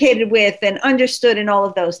communicated with and understood and all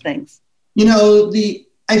of those things. You know,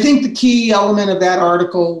 I think the key element of that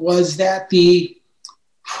article was that the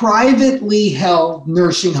privately held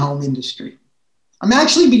nursing home industry. I'm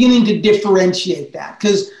actually beginning to differentiate that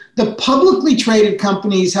because the publicly traded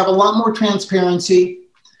companies have a lot more transparency.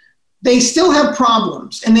 They still have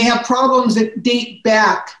problems, and they have problems that date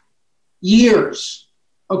back years,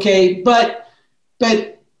 okay? But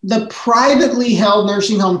the privately held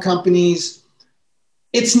nursing home companies,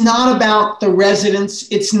 it's not about the residents.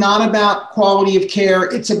 It's not about quality of care.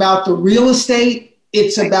 It's about the real estate.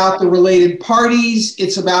 It's about the related parties.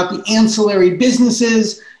 It's about the ancillary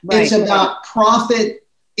businesses. Right. It's about profit.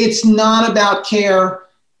 It's not about care.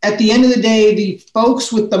 At the end of the day, the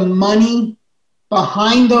folks with the money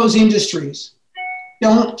behind those industries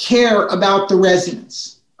don't care about the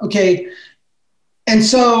residents. Okay. And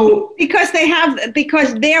so because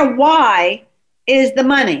their why is the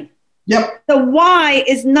money. Yep. The why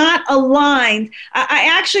is not aligned. I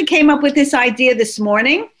actually came up with this idea this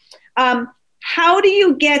morning. How do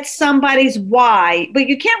you get somebody's why? But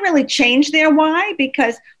you can't really change their why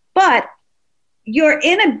but you're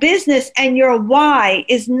in a business and your why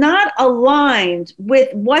is not aligned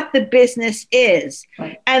with what the business is.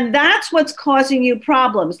 Right. And that's what's causing you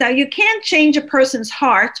problems. Now, you can't change a person's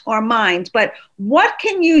heart or mind, but what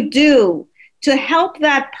can you do to help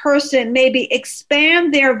that person maybe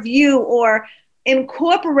expand their view or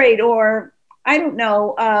incorporate or, I don't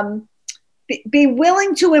know, be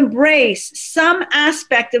willing to embrace some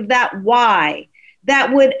aspect of that why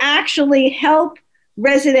that would actually help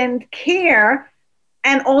resident care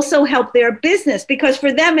and also help their business, because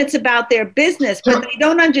for them it's about their business, but they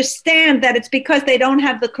don't understand that it's because they don't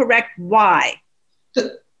have the correct why.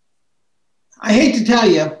 I hate to tell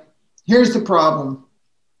you, here's the problem.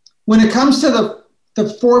 When it comes to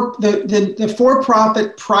the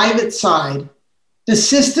for-profit private side, the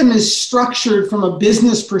system is structured from a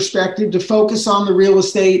business perspective to focus on the real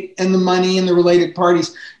estate and the money and the related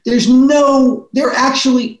parties. I'm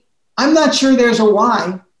not sure there's a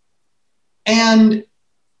why. And,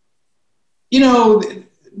 you know,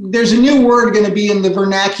 there's a new word going to be in the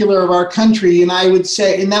vernacular of our country, and I would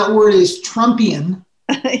say, and that word is Trumpian.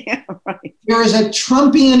 Yeah, right. There is a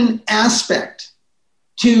Trumpian aspect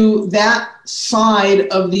to that side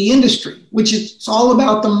of the industry, which is it's all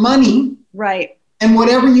about the money. Right. And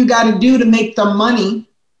whatever you got to do to make the money.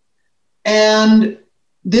 And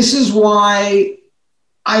this is why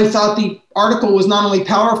I thought the article was not only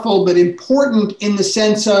powerful, but important in the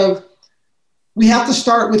sense of we have to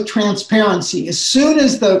start with transparency. As soon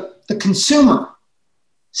as the consumer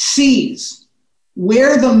sees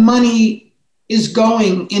where the money is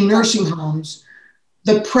going in nursing homes,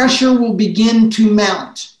 the pressure will begin to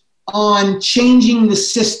mount on changing the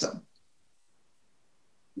system.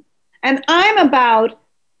 And I'm about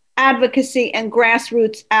advocacy and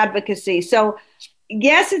grassroots advocacy. So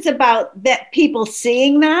yes, it's about that people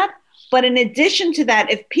seeing that. But in addition to that,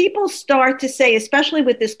 if people start to say, especially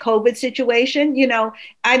with this COVID situation, you know,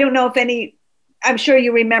 I don't know if I'm sure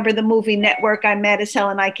you remember the movie Network, I'm Mad as Hell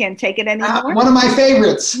and I Can't Take It Anymore. One of my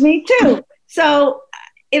favorites. Me too. So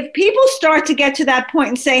if people start to get to that point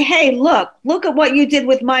and say, hey, look at what you did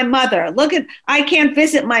with my mother. I can't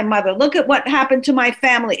visit my mother. Look at what happened to my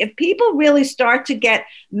family. If people really start to get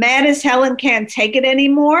mad as hell and can't take it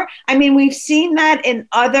anymore, I mean, we've seen that in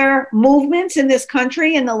other movements in this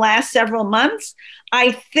country in the last several months.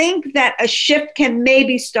 I think that a shift can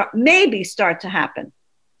maybe start to happen.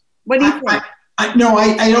 What do you think? I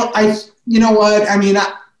don't, you know what? I mean,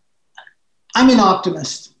 I'm an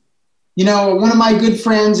optimist. You know, one of my good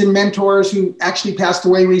friends and mentors who actually passed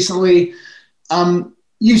away recently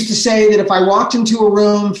used to say that if I walked into a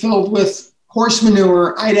room filled with horse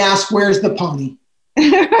manure, I'd ask, where's the pony?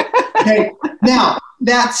 Okay. Now,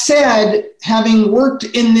 that said, having worked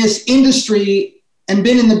in this industry and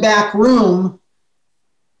been in the back room,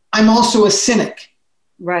 I'm also a cynic.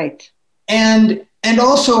 Right. And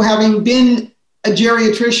also having been a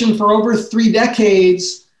geriatrician for over 3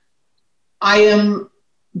 decades, I am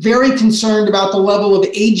very concerned about the level of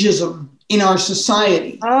ageism in our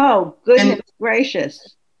society. Oh, goodness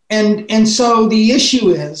gracious. And so the issue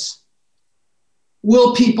is,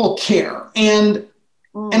 will people care? And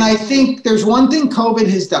I think there's one thing COVID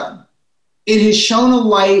has done. It has shown a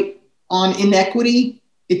light on inequity.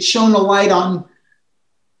 It's shown a light on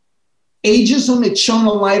ageism. It's shown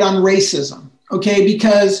a light on racism. Okay,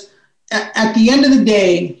 because at the end of the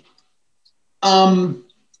day, the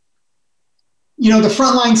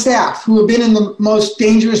frontline staff who have been in the most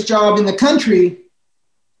dangerous job in the country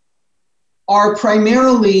are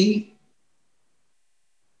primarily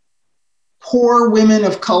poor women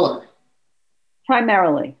of color.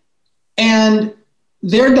 Primarily. And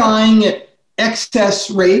they're dying at excess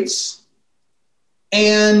rates.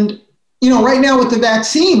 And, right now with the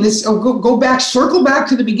vaccine, circle back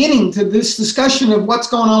to the beginning, to this discussion of what's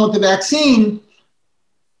going on with the vaccine.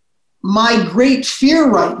 My great fear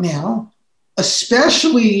right now,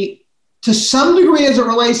 especially to some degree as it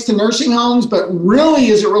relates to nursing homes, but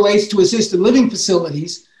really as it relates to assisted living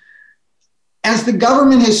facilities, as the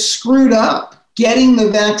government has screwed up getting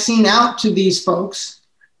the vaccine out to these folks,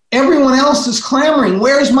 everyone else is clamoring,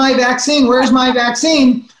 where's my vaccine? Where's my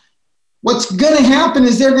vaccine? What's going to happen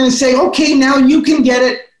is they're going to say, okay, now you can get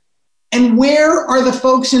it. And where are the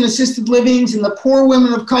folks in assisted livings and the poor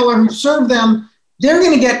women of color who serve them? They're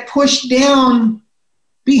going to get pushed down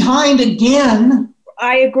behind again.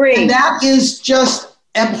 I agree. And that is just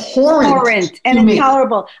abhorrent and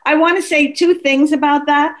intolerable. I want to say two things about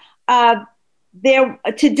that.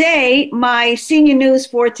 Today, my senior news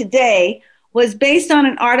for today was based on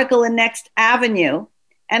an article in Next Avenue.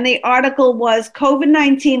 And the article was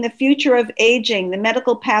COVID-19, the future of aging, the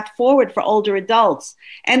medical path forward for older adults.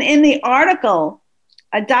 And in the article,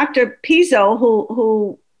 Dr. Pizzo,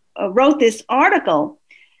 who wrote this article,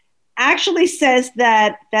 actually says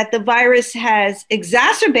that the virus has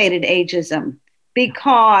exacerbated ageism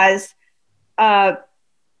because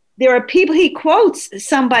there are people, he quotes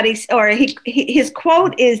somebody, or his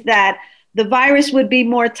quote is that the virus would be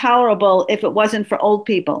more tolerable if it wasn't for old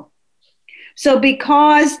people. So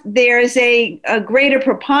because there's a greater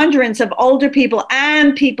preponderance of older people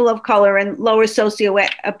and people of color and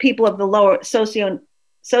people of the lower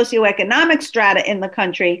socioeconomic strata in the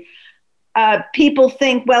country, people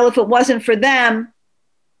think, well, if it wasn't for them,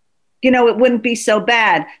 it wouldn't be so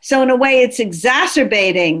bad. So in a way, it's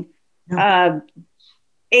exacerbating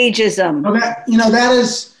ageism. That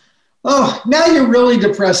is, now you're really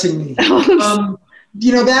depressing me. But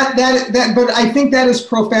I think that is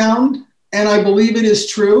profound. And I believe it is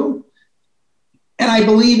true. And I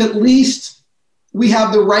believe at least we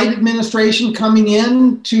have the right administration coming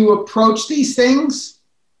in to approach these things.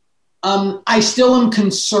 I still am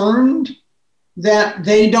concerned that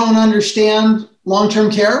they don't understand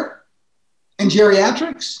long-term care and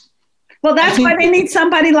geriatrics. Well, that's why they need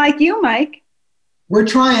somebody like you, Mike. We're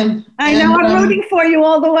trying. I know, I'm rooting for you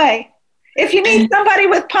all the way. If you need somebody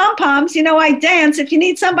with pom-poms, I dance. If you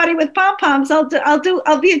need somebody with pom-poms, I'll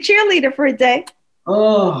be a cheerleader for a day.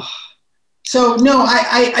 Oh, so no,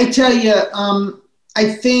 I tell you,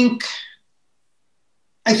 I think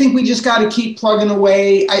we just got to keep plugging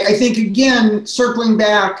away. I think, again, circling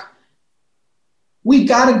back, we've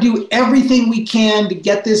got to do everything we can to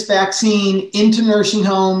get this vaccine into nursing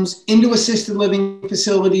homes, into assisted living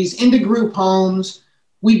facilities, into group homes.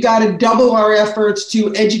 We've got to double our efforts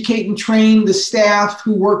to educate and train the staff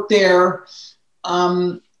who work there.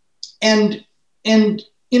 And we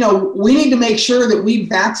need to make sure that we've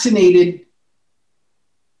vaccinated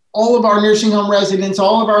all of our nursing home residents,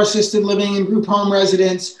 all of our assisted living and group home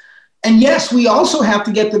residents. And yes, we also have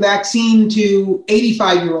to get the vaccine to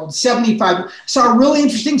 85-year-olds, 75. Saw a really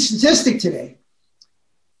interesting statistic today.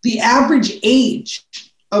 The average age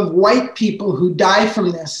of white people who die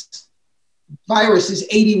from this virus is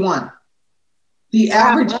 81. The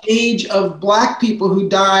average age of Black people who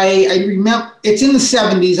die, I remember, it's in the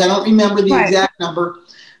 70s. I don't remember the exact number.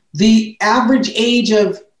 The average age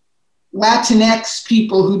of Latinx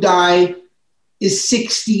people who die is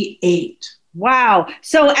 68. Wow.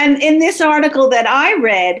 So, and in this article that I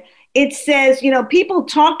read, it says, people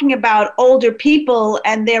talking about older people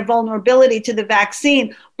and their vulnerability to the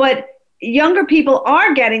vaccine, but younger people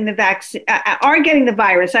are getting the vaccine, are getting the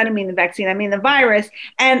virus. I don't mean the vaccine, I mean the virus.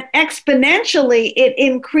 And exponentially, it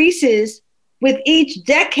increases with each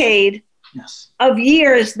decade of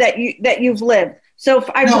years that you've lived. So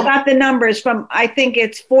I got the numbers from, I think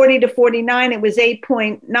it's 40 to 49, it was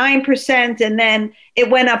 8.9%. And then it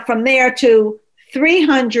went up from there to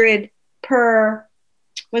 300 per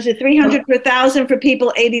 1,000 for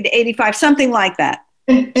people 80 to 85, something like that.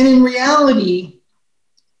 And in reality,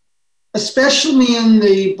 especially in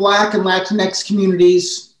the Black and Latinx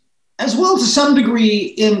communities, as well to some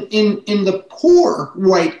degree in the poor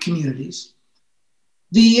white communities,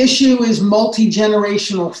 the issue is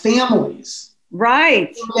multi-generational families.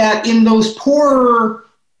 Right. That in those poorer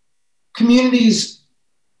communities,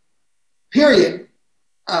 period,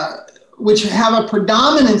 which have a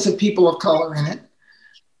predominance of people of color in it,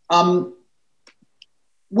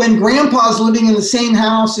 when grandpa's living in the same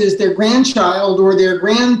house as their grandchild or their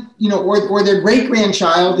or their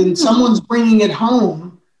great-grandchild and someone's bringing it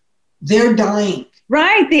home, they're dying.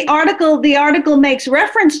 Right. The article makes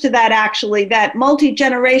reference to that, actually, that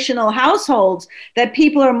multi-generational households, that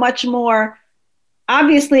people are much more,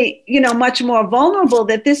 obviously, much more vulnerable,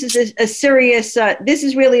 that this is a serious, this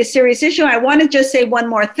is really a serious issue. I want to just say one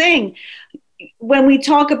more thing. When we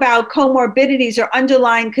talk about comorbidities or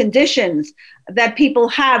underlying conditions that people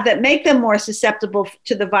have that make them more susceptible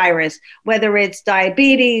to the virus, whether it's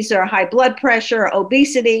diabetes or high blood pressure or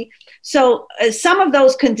obesity. So some of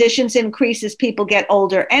those conditions increase as people get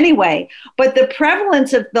older anyway, but the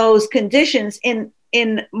prevalence of those conditions in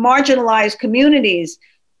marginalized communities,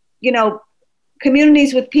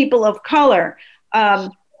 communities with people of color,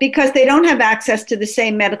 because they don't have access to the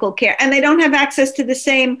same medical care and they don't have access to the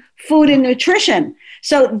same food and nutrition.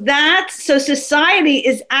 So society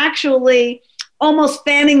is actually almost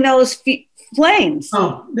fanning those flames.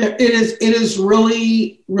 Oh, it is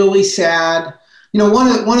really, really sad. One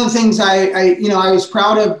of the things I was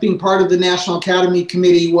proud of being part of the National Academy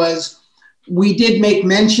Committee was we did make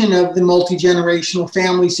mention of the multi-generational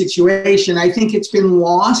family situation. I think it's been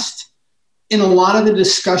lost in a lot of the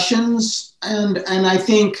discussions. And I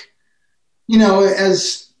think, one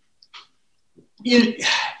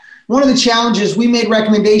of the challenges, we made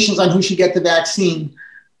recommendations on who should get the vaccine.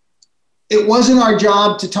 It wasn't our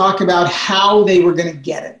job to talk about how they were going to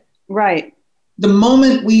get it. Right. The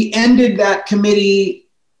moment we ended that committee,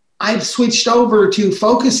 I've switched over to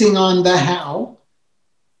focusing on the how.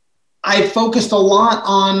 I focused a lot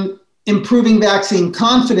on improving vaccine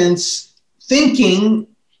confidence, thinking,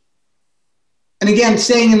 and again,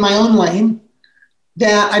 staying in my own lane,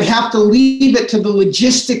 that I'd have to leave it to the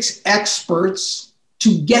logistics experts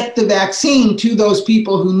to get the vaccine to those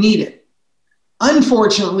people who need it.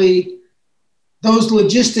 Unfortunately, those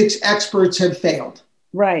logistics experts have failed.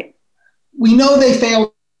 Right. We know they failed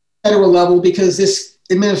at the federal level because this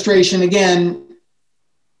administration, again,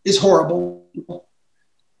 is horrible.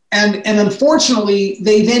 And unfortunately,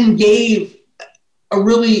 they then gave a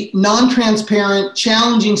really non-transparent,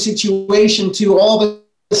 challenging situation to all the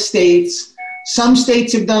states. Some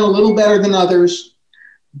states have done a little better than others,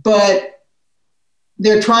 but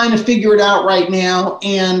they're trying to figure it out right now.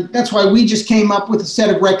 And that's why we just came up with a set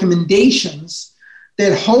of recommendations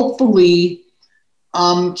that hopefully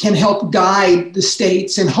can help guide the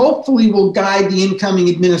states and hopefully will guide the incoming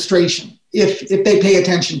administration if they pay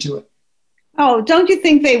attention to it. Oh, don't you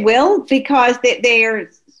think they will? Because they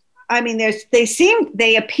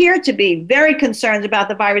appear to be very concerned about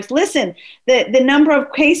the virus. Listen, the number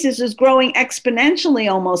of cases is growing exponentially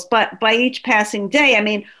almost, but by each passing day. I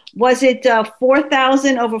mean, was it over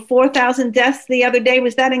 4,000 deaths the other day?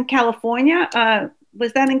 Was that in California? Yeah,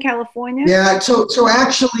 so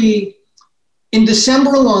actually in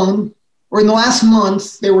December alone, or in the last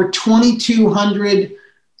month, there were 2,200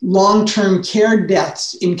 long-term care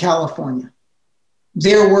deaths in California.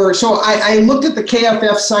 I looked at the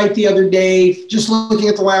KFF site the other day, just looking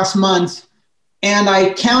at the last month, and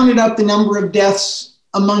I counted up the number of deaths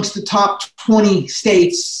amongst the top 20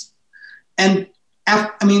 states. And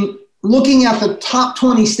looking at the top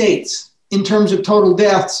 20 states in terms of total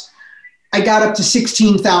deaths, I got up to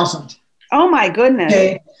 16,000. Oh my goodness.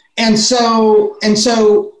 Okay. And so,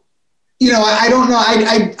 I don't know.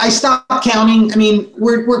 I stopped counting. I mean,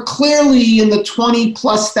 we're clearly in the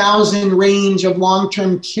 20,000+ range of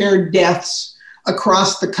long-term care deaths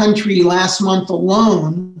across the country last month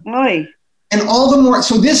alone. Oy. And all the more.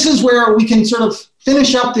 So this is where we can sort of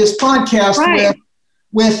finish up this podcast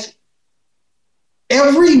with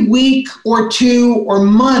every week or two or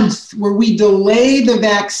month where we delay the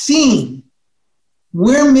vaccine,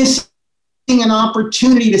 we're missing an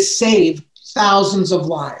opportunity to save thousands of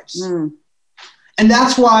lives. Mm. And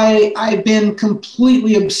that's why I've been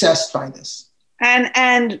completely obsessed by this.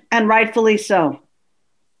 And rightfully so.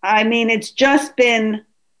 I mean, it's just been,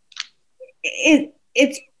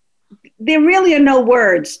 there really are no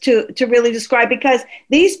words to really describe, because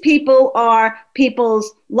these people are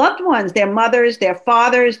people's loved ones, their mothers, their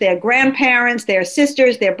fathers, their grandparents, their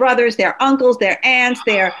sisters, their brothers, their uncles, their aunts,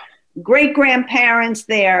 their great-grandparents,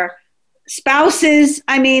 their spouses.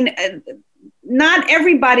 I mean, not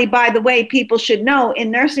everybody, by the way, people should know in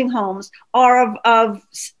nursing homes are of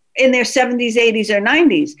in their 70s, 80s, or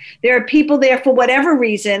 90s. There are people there for whatever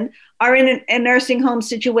reason are in a nursing home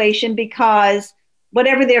situation because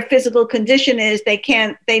whatever their physical condition is, they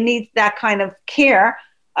need that kind of care.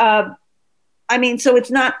 So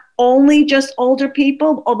it's not only just older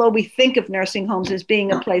people, although we think of nursing homes as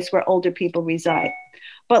being a place where older people reside.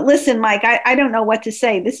 But listen, Mike, I don't know what to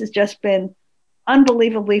say. This has just been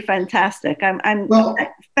unbelievably fantastic.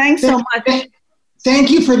 Thanks so much.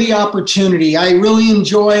 Thank you for the opportunity. I really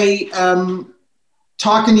enjoy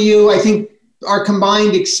talking to you. I think our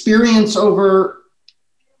combined experience over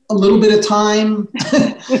a little bit of time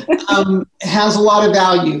has a lot of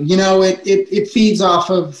value. It feeds off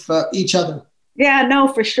of each other. Yeah, no,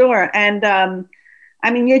 for sure. And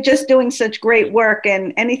you're just doing such great work,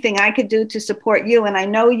 and anything I could do to support you. And I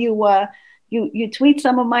know you tweet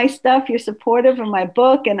some of my stuff. You're supportive of my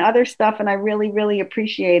book and other stuff, and I really, really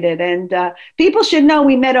appreciate it. And people should know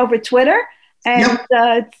we met over Twitter, and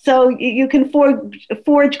so you can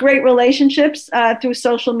forge great relationships through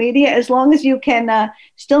social media as long as you can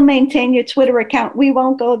still maintain your Twitter account. We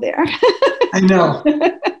won't go there. I know.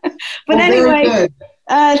 But anyway.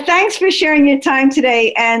 Thanks for sharing your time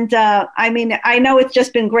today. And I know it's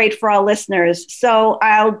just been great for our listeners. So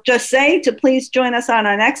I'll just say to please join us on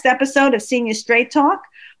our next episode of Senior Straight Talk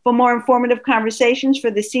for more informative conversations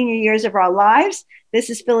for the senior years of our lives. This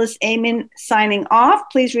is Phyllis Amon signing off.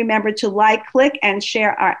 Please remember to like, click, and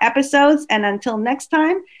share our episodes. And until next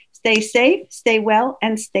time, stay safe, stay well,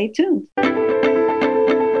 and stay tuned.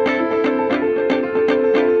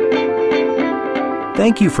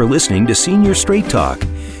 Thank you for listening to Senior Straight Talk.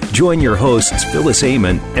 Join your hosts Phyllis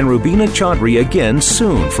Amon and Rubina Chaudhry again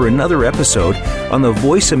soon for another episode on the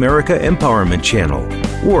Voice America Empowerment Channel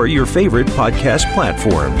or your favorite podcast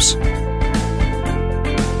platforms.